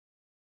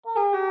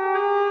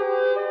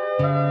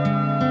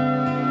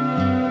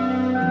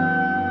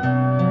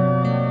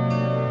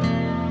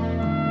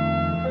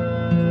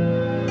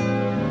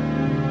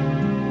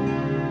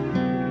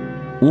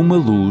Uma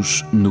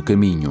Luz no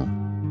Caminho.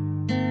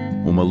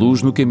 Uma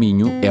Luz no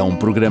Caminho é um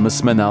programa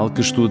semanal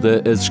que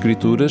estuda as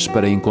Escrituras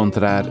para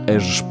encontrar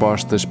as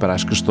respostas para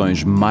as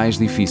questões mais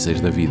difíceis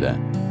da vida.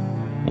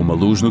 Uma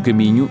Luz no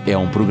Caminho é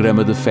um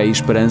programa de fé e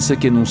esperança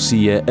que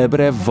anuncia a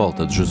breve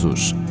volta de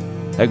Jesus.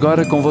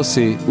 Agora com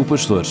você, o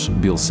pastor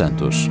Bill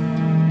Santos.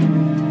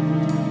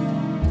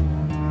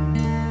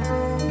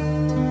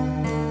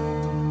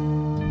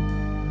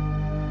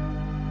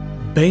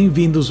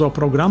 Bem-vindos ao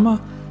programa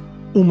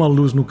Uma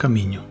Luz no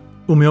Caminho.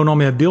 O meu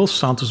nome é Bill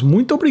Santos.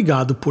 Muito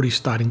obrigado por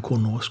estarem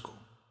conosco.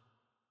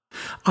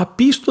 A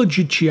Epístola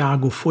de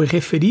Tiago foi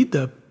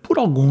referida por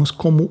alguns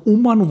como um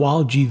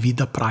manual de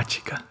vida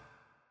prática.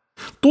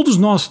 Todos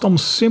nós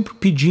estamos sempre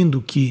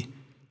pedindo que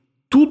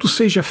tudo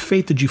seja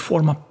feito de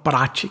forma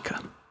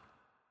prática.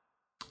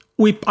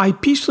 A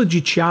Epístola de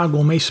Tiago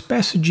é uma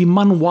espécie de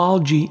manual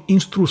de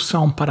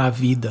instrução para a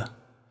vida.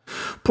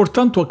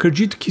 Portanto,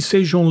 acredito que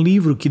seja um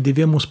livro que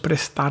devemos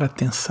prestar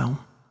atenção.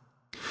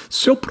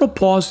 Seu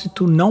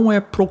propósito não é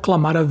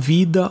proclamar a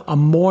vida, a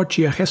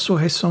morte e a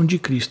ressurreição de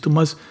Cristo,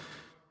 mas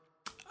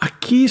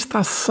aqui está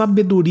a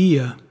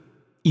sabedoria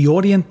e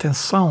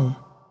orientação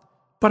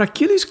para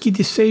aqueles que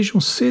desejam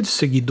ser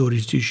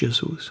seguidores de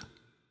Jesus.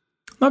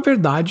 Na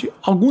verdade,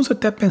 alguns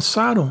até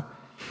pensaram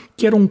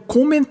que era um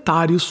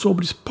comentário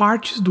sobre as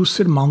partes do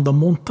Sermão da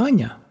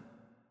Montanha.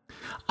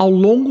 Ao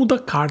longo da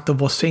carta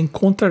você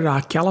encontrará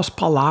aquelas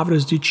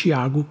palavras de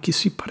Tiago que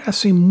se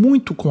parecem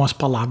muito com as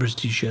palavras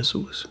de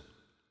Jesus.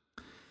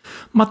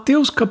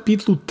 Mateus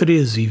capítulo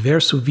 13,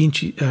 verso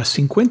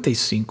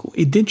 55,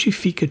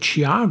 identifica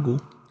Tiago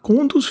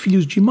com um dos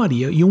filhos de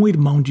Maria e um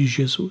irmão de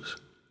Jesus.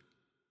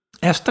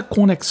 Esta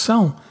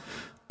conexão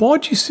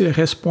pode ser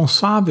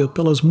responsável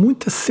pelas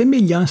muitas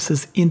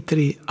semelhanças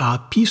entre a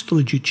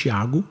Epístola de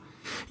Tiago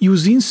e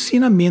os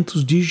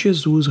ensinamentos de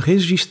Jesus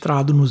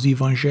registrados nos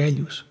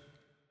Evangelhos.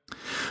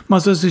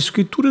 Mas as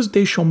Escrituras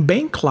deixam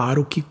bem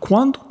claro que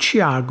quando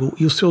Tiago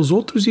e os seus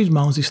outros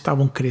irmãos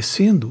estavam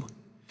crescendo,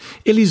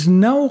 eles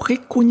não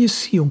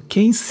reconheciam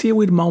quem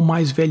seu irmão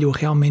mais velho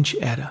realmente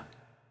era.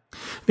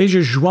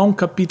 Veja, João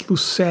capítulo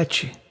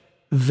 7,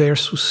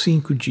 verso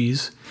 5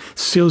 diz: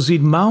 seus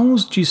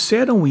irmãos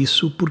disseram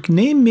isso porque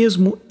nem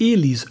mesmo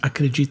eles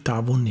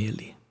acreditavam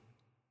nele.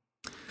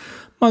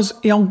 Mas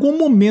em algum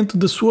momento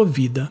da sua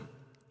vida,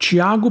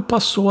 Tiago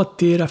passou a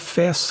ter a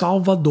fé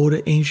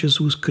salvadora em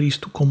Jesus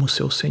Cristo como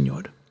seu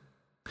Senhor.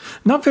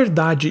 Na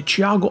verdade,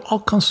 Tiago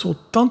alcançou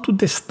tanto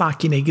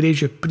destaque na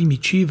igreja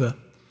primitiva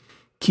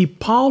que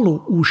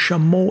Paulo o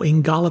chamou em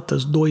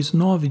Gálatas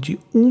 2:9 de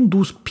um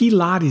dos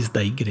pilares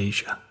da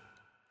igreja.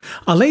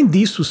 Além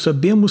disso,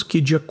 sabemos que,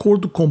 de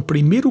acordo com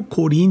 1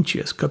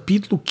 Coríntios,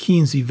 capítulo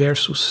 15,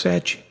 verso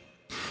 7,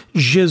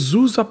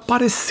 Jesus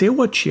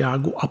apareceu a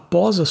Tiago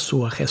após a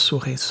sua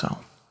ressurreição.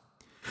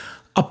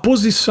 A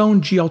posição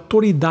de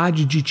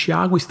autoridade de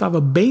Tiago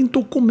estava bem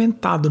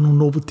documentada no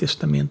Novo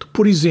Testamento.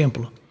 Por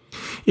exemplo,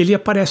 ele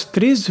aparece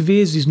 3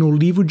 vezes no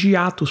livro de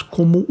Atos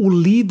como o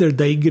líder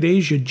da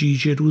igreja de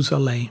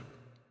Jerusalém.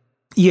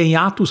 E em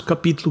Atos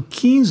capítulo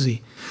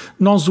 15,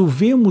 nós o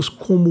vemos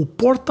como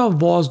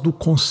porta-voz do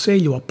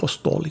conselho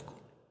apostólico.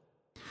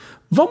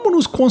 Vamos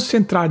nos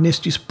concentrar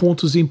nestes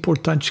pontos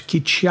importantes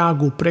que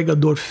Tiago, o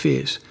pregador,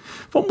 fez.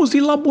 Vamos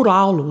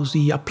elaborá-los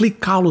e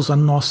aplicá-los à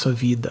nossa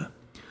vida.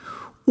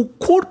 O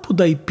corpo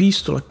da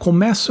epístola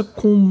começa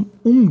com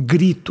um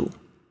grito.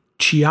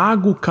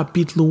 Tiago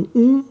capítulo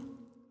 1,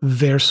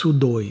 verso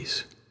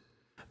 2.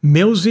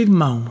 Meus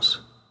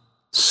irmãos,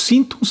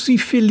 sintam-se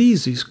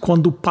felizes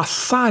quando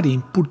passarem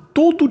por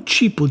todo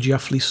tipo de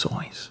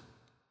aflições.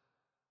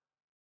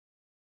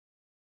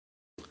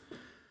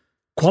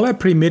 Qual é a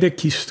primeira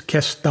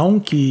questão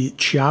que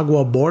Tiago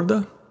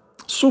aborda?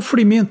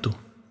 Sofrimento,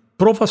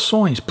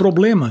 provações,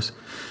 problemas,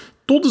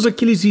 todos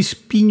aqueles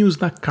espinhos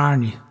na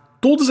carne,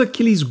 todos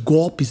aqueles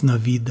golpes na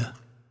vida.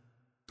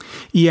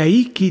 E é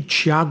aí que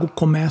Tiago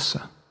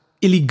começa.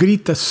 Ele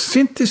grita: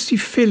 sentem-se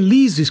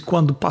felizes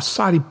quando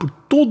passarem por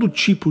todo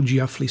tipo de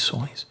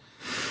aflições.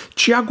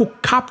 Tiago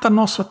capta a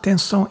nossa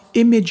atenção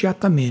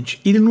imediatamente.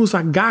 Ele nos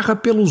agarra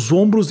pelos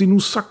ombros e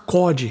nos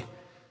sacode.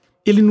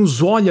 Ele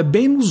nos olha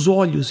bem nos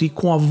olhos e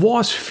com a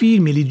voz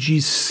firme ele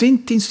diz: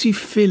 sentem-se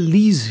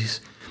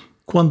felizes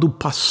quando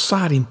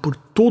passarem por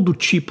todo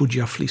tipo de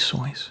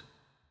aflições.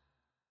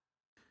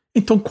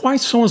 Então,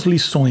 quais são as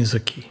lições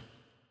aqui?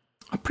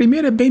 A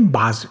primeira é bem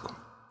básico.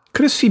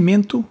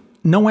 Crescimento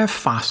não é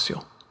fácil.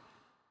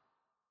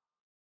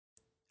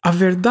 A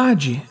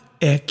verdade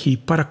é que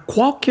para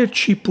qualquer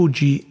tipo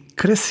de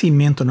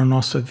crescimento na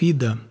nossa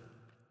vida,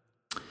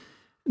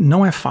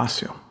 não é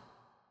fácil.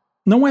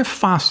 Não é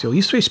fácil.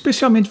 Isso é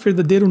especialmente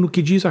verdadeiro no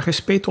que diz a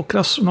respeito ao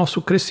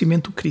nosso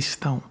crescimento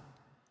cristão.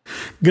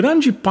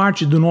 Grande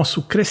parte do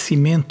nosso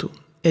crescimento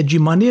é de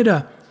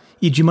maneira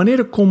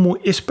como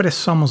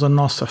expressamos a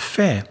nossa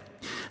fé,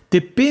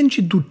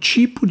 depende do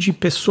tipo de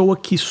pessoa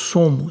que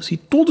somos, e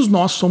todos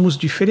nós somos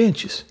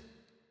diferentes.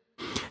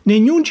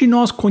 Nenhum de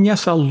nós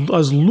conhece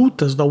as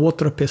lutas da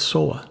outra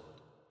pessoa.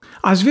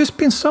 Às vezes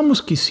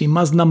pensamos que sim,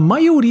 mas na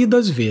maioria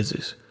das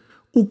vezes,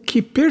 o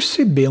que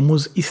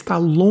percebemos está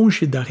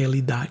longe da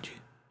realidade.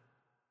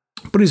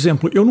 Por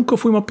exemplo, eu nunca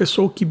fui uma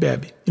pessoa que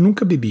bebe, e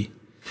nunca bebi.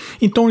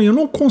 Então eu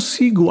não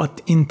consigo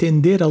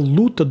entender a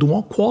luta de um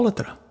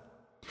alcoólatra.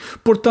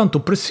 Portanto,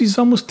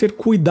 precisamos ter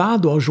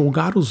cuidado ao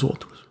julgar os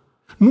outros.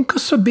 Nunca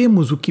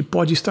sabemos o que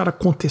pode estar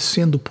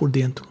acontecendo por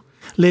dentro,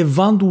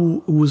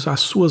 levando-os às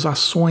suas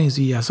ações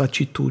e às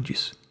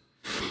atitudes.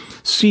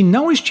 Se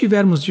não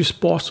estivermos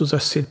dispostos a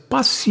ser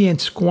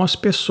pacientes com as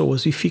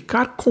pessoas e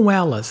ficar com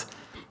elas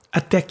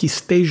até que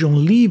estejam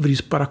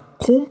livres para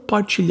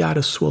compartilhar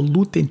a sua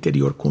luta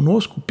interior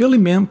conosco, pelo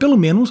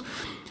menos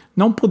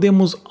não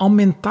podemos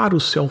aumentar o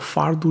seu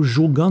fardo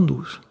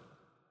julgando-os.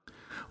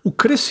 O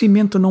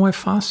crescimento não é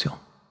fácil.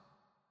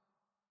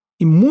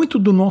 E muito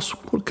do nosso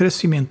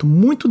crescimento,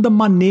 muito da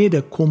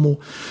maneira como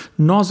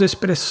nós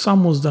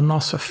expressamos da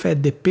nossa fé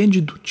depende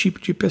do tipo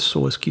de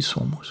pessoas que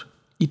somos.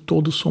 E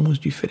todos somos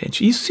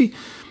diferentes.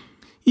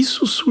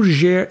 Isso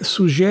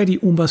sugere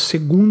uma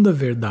segunda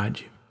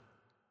verdade.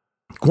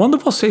 Quando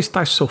você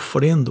está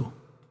sofrendo,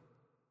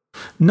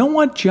 não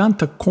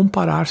adianta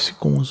comparar-se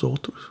com os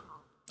outros.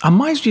 Há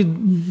mais de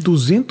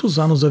 200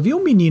 anos havia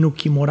um menino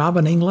que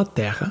morava na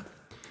Inglaterra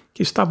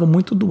que estava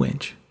muito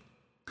doente.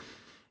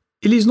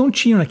 Eles não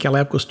tinham naquela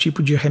época os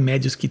tipos de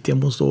remédios que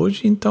temos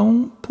hoje,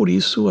 então por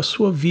isso a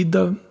sua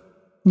vida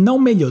não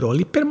melhorou.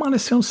 Ele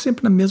permaneceu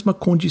sempre na mesma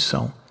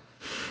condição.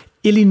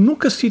 Ele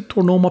nunca se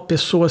tornou uma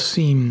pessoa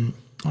assim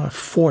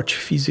forte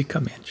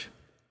fisicamente.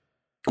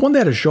 Quando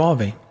era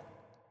jovem,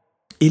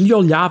 ele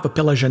olhava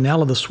pela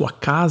janela da sua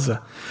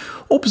casa,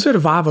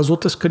 observava as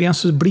outras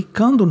crianças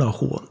brincando na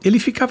rua. Ele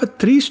ficava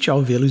triste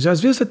ao vê-los e às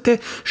vezes até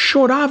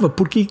chorava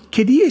porque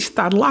queria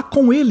estar lá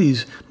com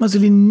eles, mas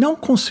ele não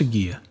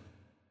conseguia.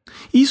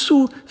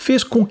 Isso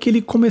fez com que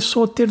ele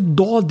começou a ter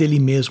dó dele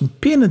mesmo,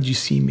 pena de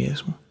si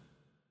mesmo.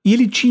 E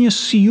ele tinha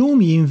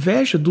ciúme e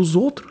inveja dos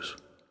outros.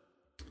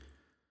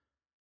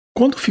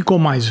 Quando ficou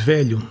mais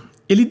velho,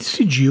 ele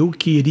decidiu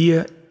que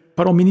iria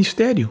para o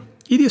ministério.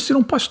 Iria ser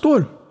um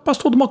pastor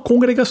de uma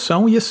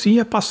congregação e assim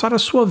ia passar a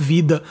sua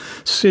vida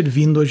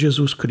servindo a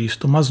Jesus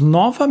Cristo. Mas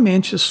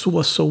novamente a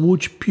sua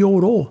saúde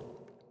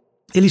piorou.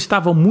 Ele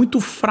estava muito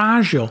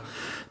frágil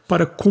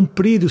para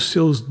cumprir os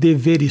seus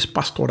deveres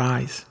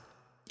pastorais.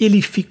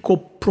 Ele ficou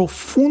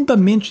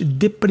profundamente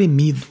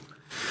deprimido.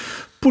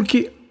 Por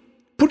que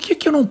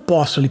eu não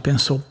posso, ele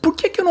pensou, por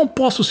que eu não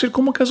posso ser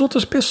como as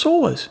outras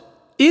pessoas?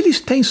 Eles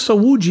têm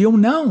saúde e eu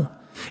não.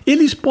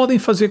 Eles podem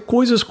fazer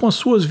coisas com as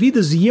suas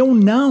vidas e eu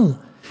não.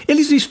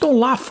 Eles estão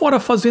lá fora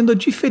fazendo a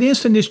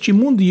diferença neste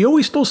mundo e eu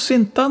estou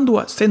sentado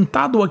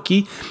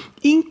aqui,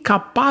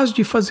 incapaz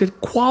de fazer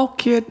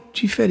qualquer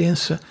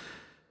diferença.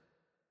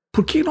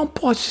 Por que não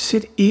pode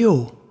ser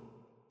eu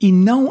e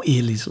não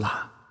eles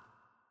lá?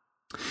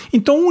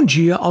 Então um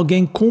dia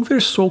alguém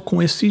conversou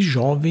com esse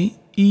jovem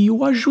e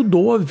o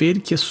ajudou a ver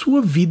que a sua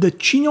vida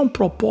tinha um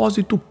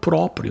propósito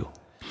próprio,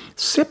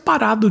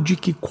 separado de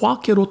que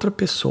qualquer outra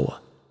pessoa.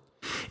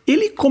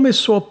 Ele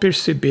começou a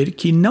perceber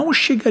que não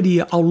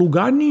chegaria a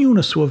lugar nenhum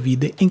na sua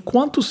vida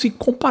enquanto se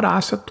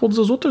comparasse a todas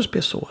as outras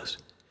pessoas.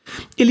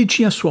 Ele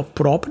tinha a sua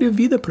própria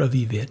vida para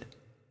viver,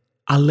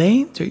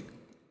 além de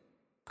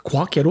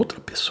qualquer outra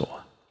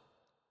pessoa.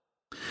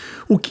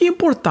 O que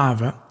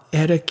importava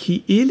era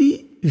que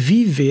ele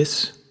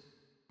vivesse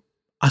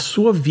a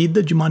sua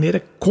vida de maneira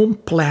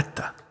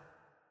completa,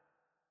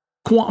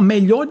 com a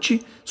melhor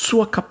de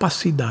sua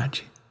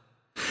capacidade.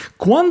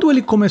 Quando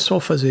ele começou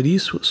a fazer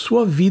isso,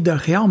 sua vida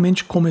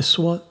realmente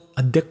começou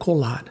a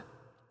decolar.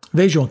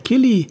 Vejam,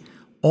 aquele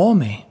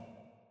homem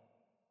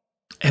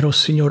era o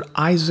Sr.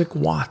 Isaac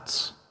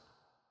Watts,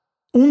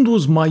 um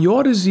dos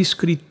maiores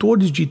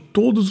escritores de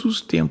todos os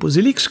tempos.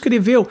 Ele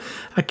escreveu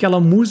aquela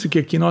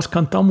música que nós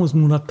cantamos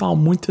no Natal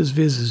muitas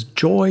vezes,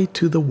 Joy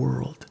to the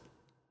World.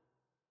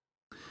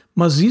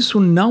 Mas isso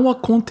não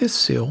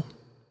aconteceu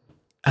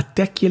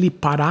até que ele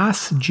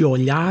parasse de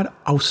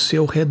olhar ao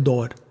seu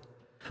redor,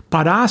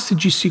 parasse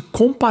de se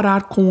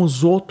comparar com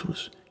os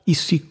outros e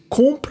se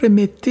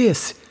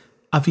comprometesse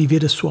a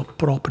viver a sua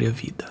própria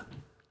vida.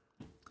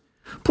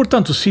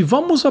 Portanto, se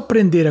vamos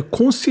aprender a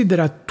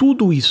considerar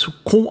tudo isso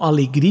com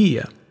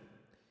alegria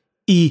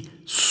e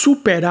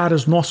superar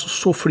os nossos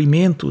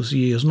sofrimentos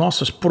e as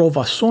nossas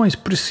provações,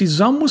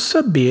 precisamos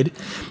saber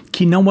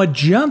que não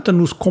adianta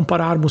nos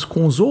compararmos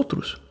com os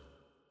outros.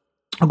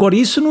 Agora,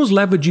 isso nos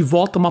leva de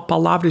volta a uma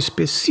palavra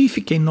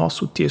específica em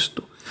nosso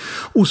texto.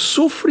 O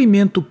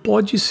sofrimento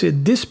pode ser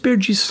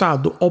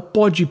desperdiçado ou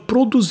pode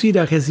produzir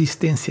a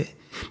resistência.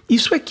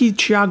 Isso é que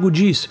Tiago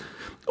diz.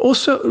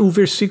 Ouça o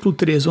versículo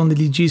 3, onde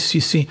ele disse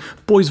assim: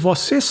 pois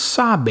vocês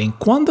sabem,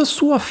 quando a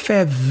sua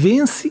fé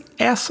vence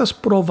essas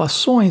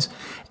provações,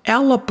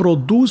 ela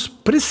produz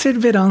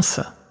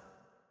perseverança.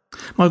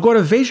 Mas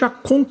agora veja a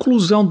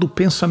conclusão do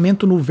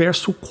pensamento no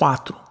verso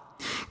 4.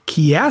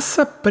 Que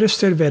essa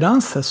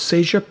perseverança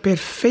seja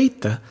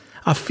perfeita,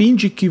 a fim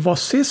de que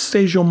vocês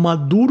sejam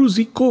maduros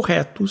e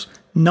corretos,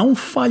 não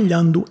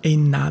falhando em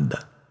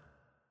nada.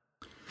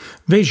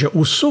 Veja,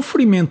 o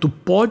sofrimento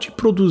pode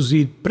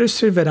produzir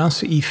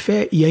perseverança e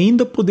fé e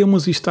ainda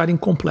podemos estar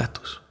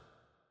incompletos.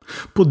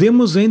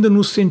 podemos ainda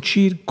nos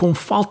sentir com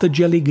falta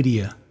de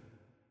alegria.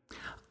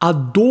 A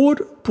dor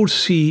por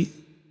si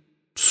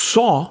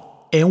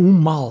só é um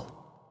mal.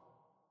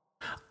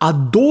 A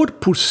dor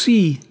por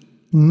si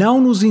não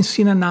nos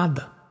ensina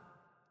nada.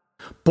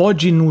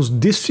 Pode nos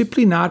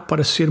disciplinar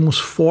para sermos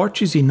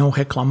fortes e não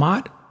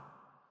reclamar.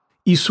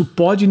 Isso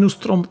pode nos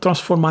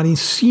transformar em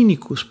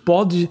cínicos.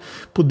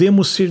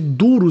 Podemos ser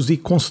duros e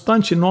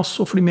constantes em nosso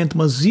sofrimento,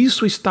 mas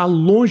isso está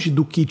longe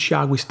do que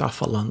Tiago está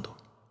falando.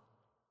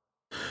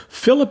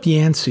 Philip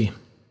Yancey,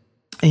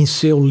 em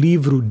seu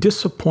livro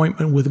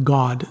Disappointment with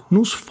God,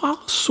 nos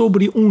fala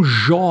sobre um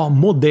Jó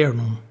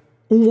moderno,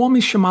 um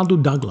homem chamado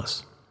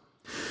Douglas.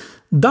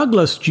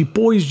 Douglas,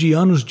 depois de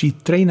anos de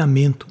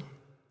treinamento,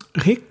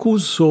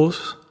 recusou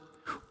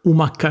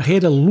uma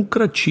carreira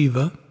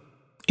lucrativa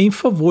em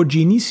favor de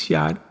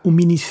iniciar o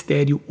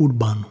ministério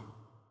urbano.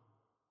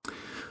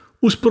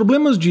 Os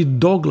problemas de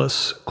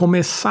Douglas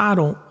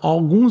começaram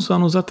alguns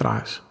anos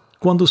atrás,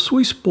 quando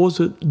sua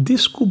esposa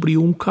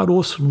descobriu um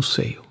caroço no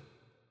seio.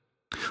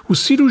 Os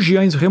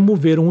cirurgiões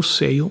removeram o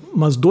seio,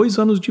 mas 2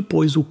 anos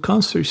depois o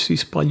câncer se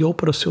espalhou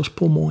para seus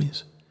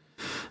pulmões.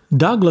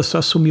 Douglas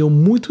assumiu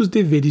muitos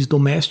deveres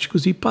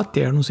domésticos e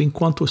paternos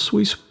enquanto a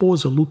sua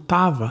esposa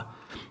lutava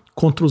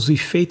contra os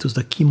efeitos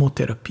da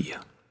quimioterapia.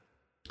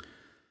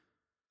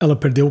 Ela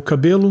perdeu o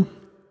cabelo,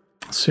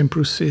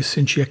 sempre se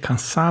sentia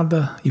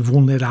cansada e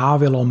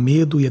vulnerável ao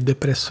medo e à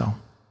depressão.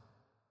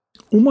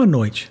 Uma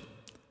noite,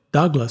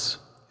 Douglas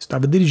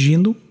estava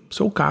dirigindo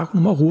seu carro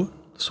numa rua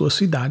da sua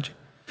cidade.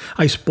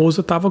 A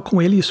esposa estava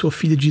com ele e sua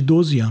filha de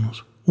 12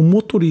 anos. O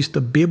motorista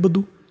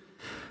bêbado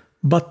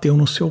bateu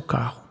no seu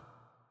carro.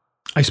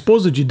 A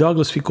esposa de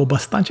Douglas ficou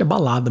bastante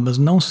abalada, mas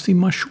não se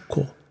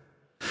machucou.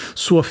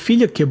 Sua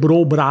filha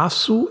quebrou o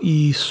braço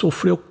e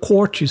sofreu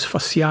cortes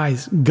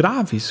faciais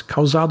graves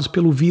causados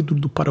pelo vidro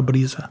do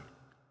para-brisa.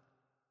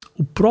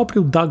 O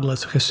próprio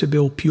Douglas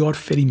recebeu o pior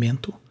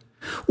ferimento,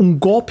 um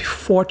golpe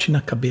forte na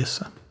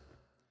cabeça.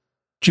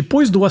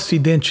 Depois do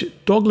acidente,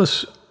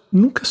 Douglas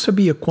nunca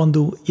sabia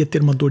quando ia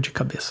ter uma dor de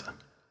cabeça.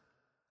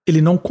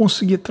 Ele não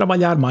conseguia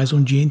trabalhar mais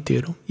um dia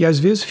inteiro e às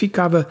vezes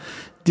ficava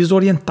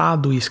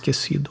desorientado e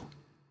esquecido.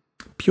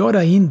 Pior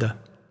ainda,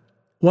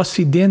 o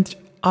acidente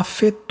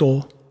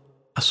afetou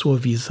a sua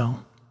visão.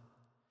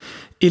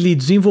 Ele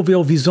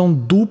desenvolveu visão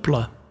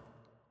dupla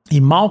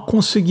e mal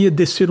conseguia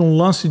descer um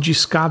lance de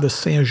escadas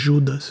sem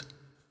ajudas.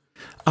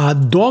 A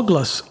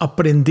Douglas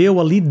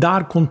aprendeu a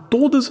lidar com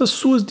todas as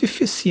suas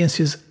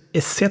deficiências,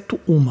 exceto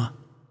uma.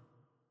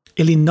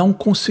 Ele não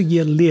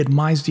conseguia ler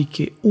mais do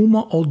que 1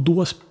 ou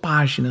 2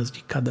 páginas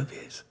de cada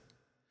vez.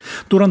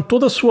 Durante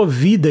toda a sua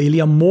vida, ele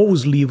amou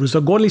os livros.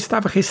 Agora ele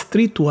estava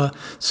restrito a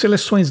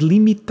seleções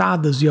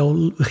limitadas e ao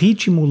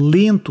ritmo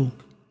lento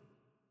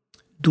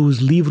dos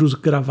livros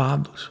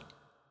gravados.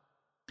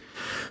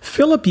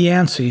 Philip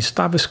Yancey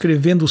estava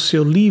escrevendo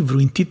seu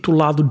livro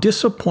intitulado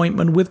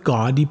Disappointment with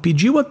God e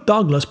pediu a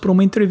Douglas para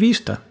uma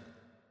entrevista.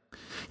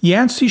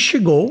 Yancey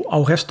chegou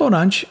ao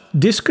restaurante,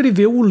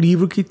 descreveu o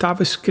livro que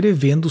estava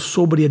escrevendo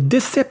sobre a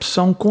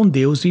decepção com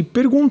Deus e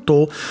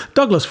perguntou: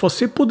 Douglas,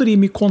 você poderia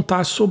me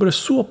contar sobre a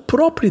sua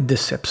própria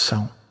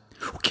decepção?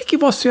 O que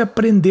você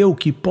aprendeu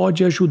que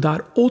pode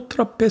ajudar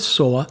outra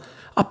pessoa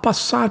a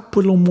passar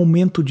por um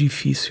momento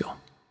difícil?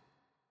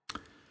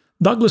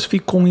 Douglas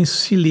ficou em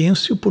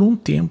silêncio por um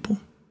tempo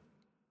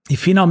e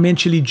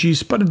finalmente ele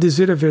disse: para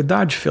dizer a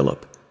verdade,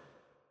 Philip,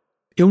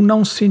 eu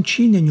não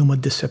senti nenhuma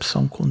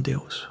decepção com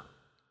Deus.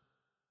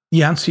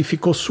 Yancey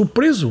ficou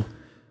surpreso.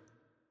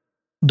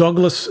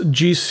 Douglas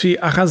disse: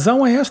 a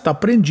razão é esta,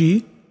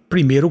 aprendi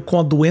primeiro com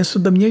a doença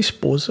da minha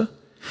esposa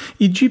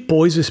e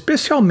depois,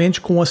 especialmente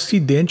com o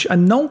acidente, a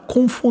não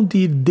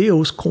confundir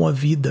Deus com a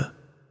vida.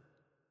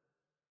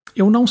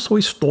 Eu não sou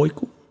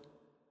estoico.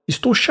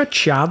 Estou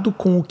chateado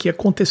com o que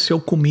aconteceu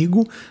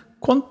comigo,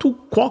 quanto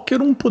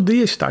qualquer um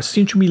poderia estar.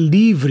 Sinto-me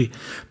livre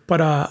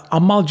para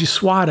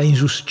amaldiçoar a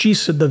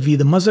injustiça da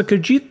vida, mas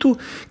acredito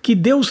que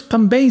Deus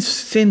também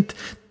sente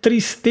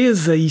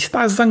tristeza e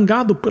está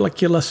zangado por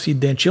aquele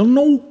acidente. Eu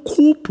não o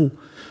culpo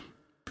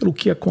pelo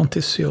que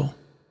aconteceu.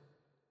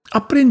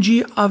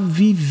 Aprendi a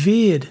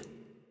viver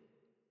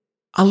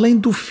além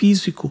do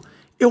físico.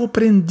 Eu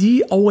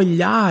aprendi a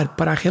olhar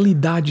para a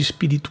realidade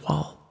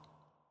espiritual.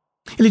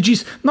 Ele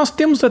diz: nós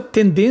temos a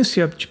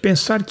tendência de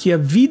pensar que a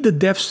vida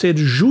deve ser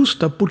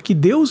justa porque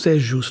Deus é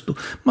justo,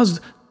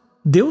 mas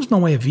Deus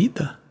não é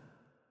vida.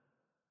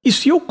 E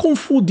se eu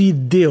confundir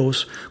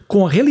Deus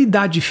com a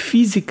realidade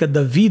física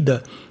da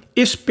vida,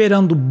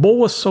 esperando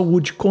boa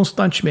saúde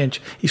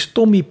constantemente,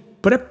 estou me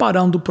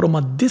preparando para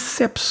uma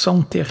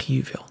decepção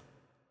terrível.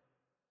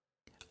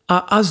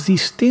 A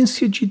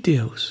existência de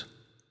Deus,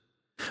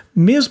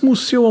 mesmo o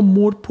seu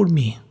amor por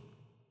mim,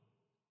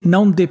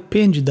 não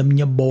depende da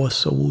minha boa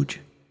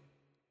saúde.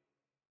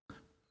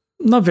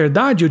 Na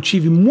verdade, eu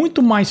tive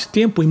muito mais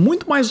tempo e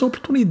muito mais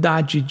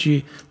oportunidade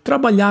de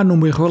trabalhar no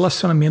meu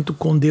relacionamento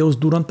com Deus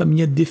durante a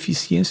minha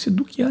deficiência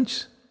do que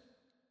antes.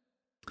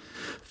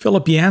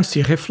 Philip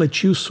Yancey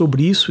refletiu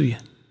sobre isso e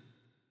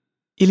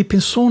ele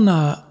pensou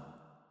na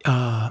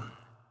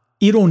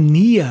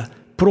ironia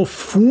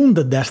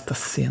profunda desta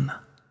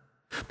cena.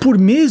 Por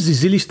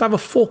meses ele estava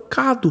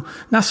focado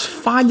nas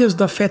falhas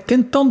da fé,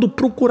 tentando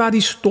procurar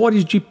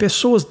histórias de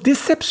pessoas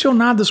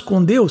decepcionadas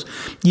com Deus.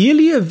 E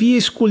ele havia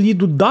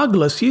escolhido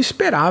Douglas e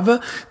esperava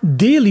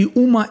dele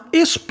uma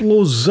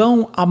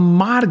explosão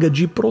amarga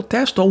de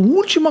protesto. A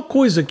última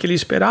coisa que ele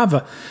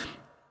esperava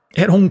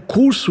era um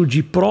curso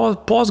de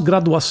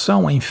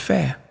pós-graduação em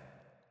fé.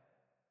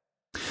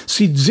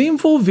 Se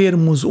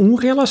desenvolvermos um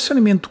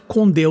relacionamento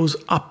com Deus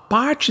a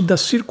parte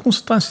das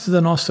circunstâncias da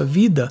nossa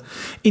vida,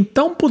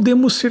 então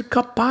podemos ser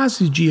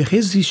capazes de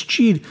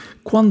resistir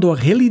quando a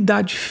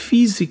realidade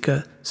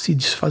física se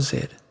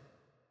desfazer.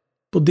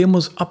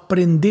 Podemos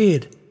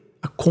aprender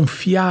a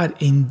confiar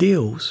em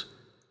Deus,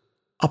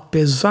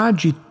 apesar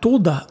de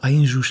toda a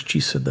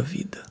injustiça da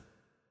vida.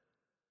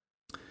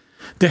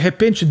 De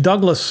repente,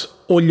 Douglas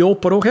olhou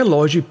para o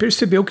relógio e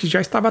percebeu que já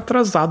estava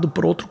atrasado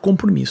para outro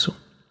compromisso.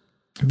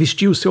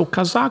 Vestiu seu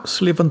casaco,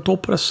 se levantou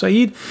para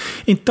sair.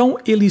 Então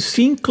ele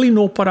se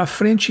inclinou para a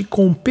frente e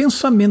com um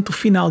pensamento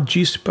final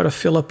disse para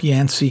Philip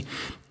Yancey: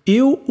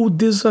 eu o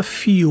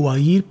desafio a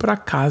ir para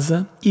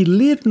casa e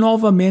ler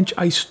novamente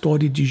a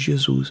história de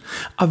Jesus.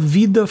 A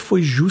vida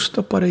foi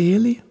justa para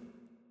ele?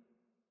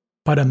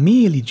 Para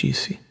mim, ele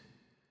disse,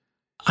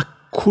 a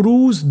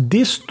cruz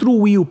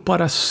destruiu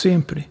para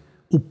sempre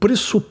o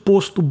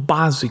pressuposto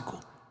básico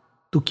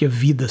do que a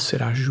vida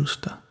será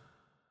justa.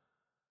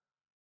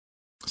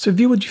 Você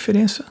viu a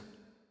diferença?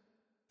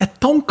 É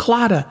tão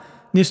clara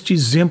neste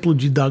exemplo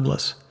de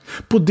Douglas.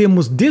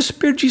 Podemos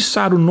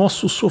desperdiçar o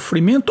nosso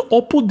sofrimento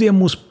ou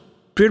podemos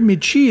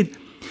permitir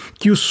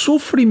que o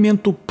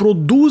sofrimento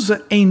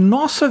produza em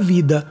nossa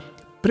vida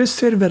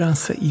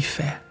perseverança e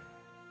fé.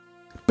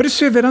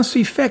 Perseverança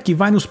e fé que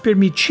vai nos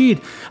permitir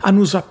a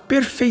nos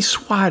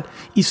aperfeiçoar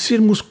e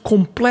sermos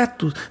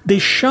completos,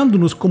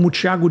 deixando-nos, como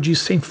Tiago diz,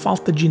 sem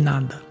falta de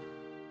nada.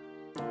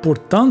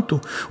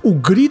 Portanto, o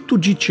grito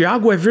de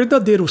Tiago é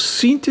verdadeiro: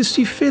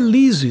 sintam-se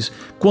felizes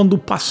quando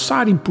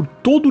passarem por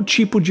todo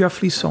tipo de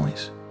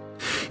aflições.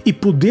 E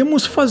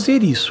podemos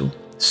fazer isso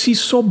se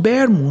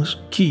soubermos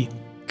que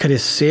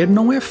crescer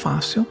não é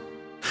fácil,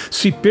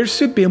 se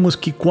percebemos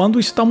que quando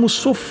estamos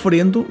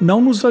sofrendo não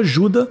nos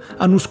ajuda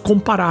a nos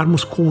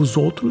compararmos com os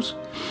outros,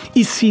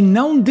 e se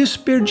não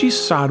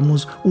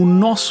desperdiçarmos o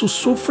nosso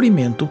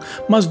sofrimento,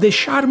 mas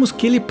deixarmos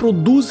que ele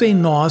produza em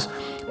nós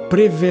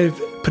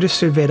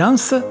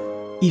perseverança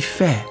e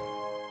fé.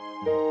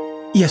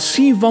 E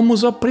assim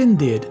vamos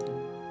aprender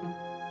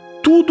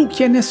tudo o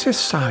que é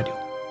necessário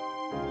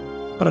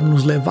para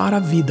nos levar à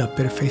vida à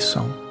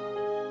perfeição,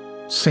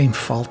 sem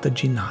falta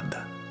de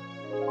nada.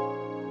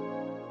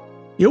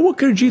 Eu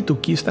acredito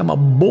que isto é uma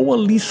boa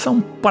lição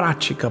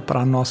prática para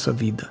a nossa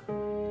vida.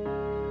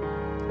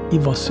 E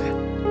você?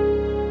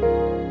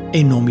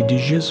 Em nome de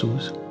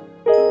Jesus.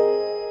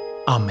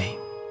 Amém.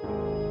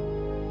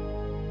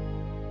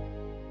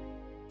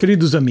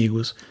 Queridos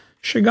amigos,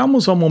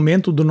 chegamos ao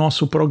momento do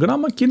nosso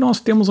programa que nós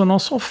temos a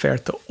nossa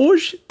oferta.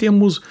 Hoje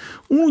temos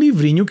um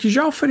livrinho que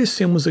já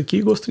oferecemos aqui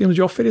e gostaríamos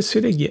de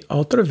oferecer aqui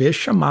outra vez,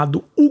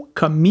 chamado O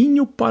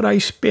Caminho para a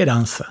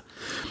Esperança.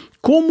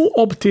 Como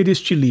obter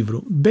este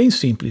livro? Bem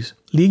simples.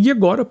 Ligue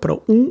agora para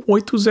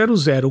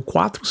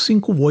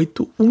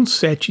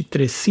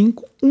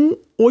 1-800-458-1735,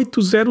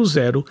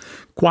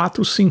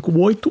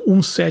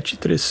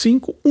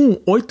 1-800-458-1735,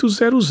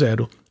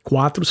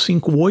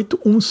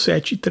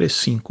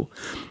 1-800-458-1735.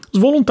 Os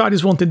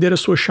voluntários vão atender a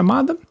sua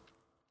chamada,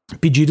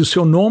 pedir o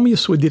seu nome e a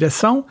sua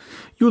direção,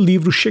 e o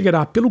livro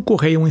chegará pelo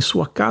correio em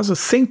sua casa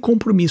sem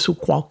compromisso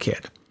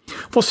qualquer.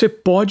 Você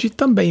pode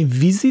também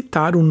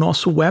visitar o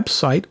nosso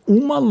website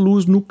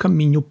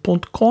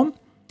umaluznocaminho.com.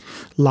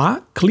 Lá,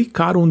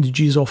 clicar onde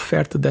diz a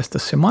oferta desta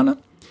semana,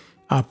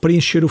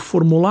 preencher o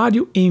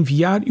formulário,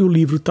 enviar, e o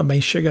livro também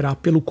chegará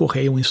pelo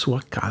correio em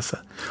sua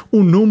casa.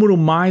 O número,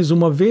 mais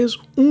uma vez,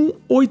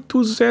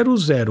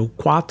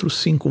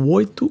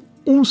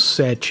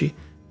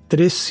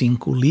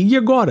 1-800-458-1735. Ligue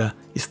agora,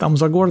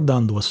 estamos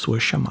aguardando a sua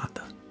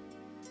chamada.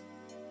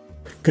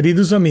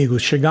 Queridos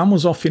amigos,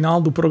 chegamos ao final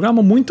do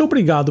programa. Muito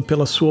obrigado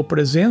pela sua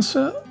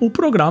presença. O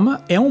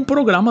programa é um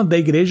programa da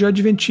Igreja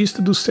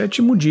Adventista do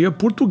Sétimo Dia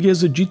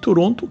Portuguesa de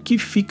Toronto, que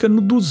fica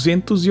no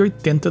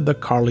 280 da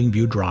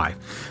Carlingview Drive.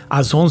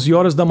 Às 11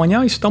 horas da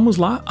manhã estamos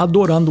lá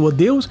adorando a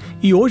Deus,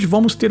 e hoje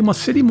vamos ter uma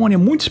cerimônia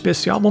muito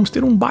especial, vamos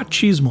ter um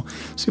batismo.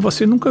 Se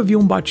você nunca viu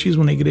um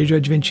batismo na Igreja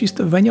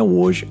Adventista, venha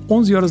hoje,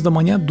 11 horas da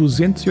manhã,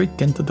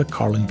 280 da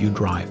Carlingview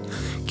Drive.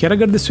 Quero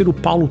agradecer o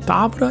Paulo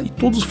Távora e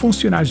todos os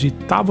funcionários de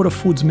Távora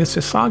Foods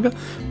Mississauga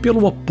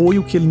pelo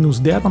apoio que ele nos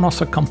deram à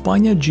nossa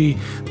campanha de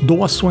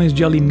doações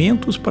de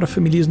alimentos para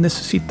famílias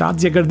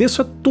necessitadas, e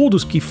agradeço a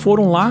todos que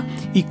foram lá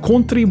e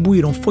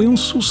contribuíram. Foi um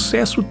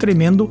sucesso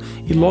tremendo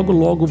e logo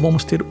logo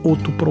vamos ter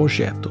outro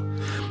projeto.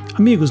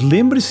 Amigos,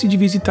 lembre-se de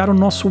visitar o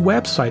nosso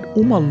website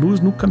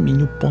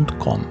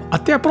umaluznocaminho.com.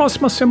 Até a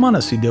próxima semana,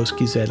 se Deus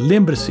quiser.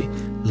 Lembre-se,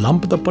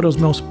 lâmpada para os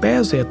meus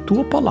pés é a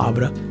tua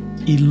palavra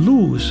e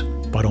luz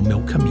para o meu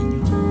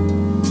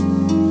caminho.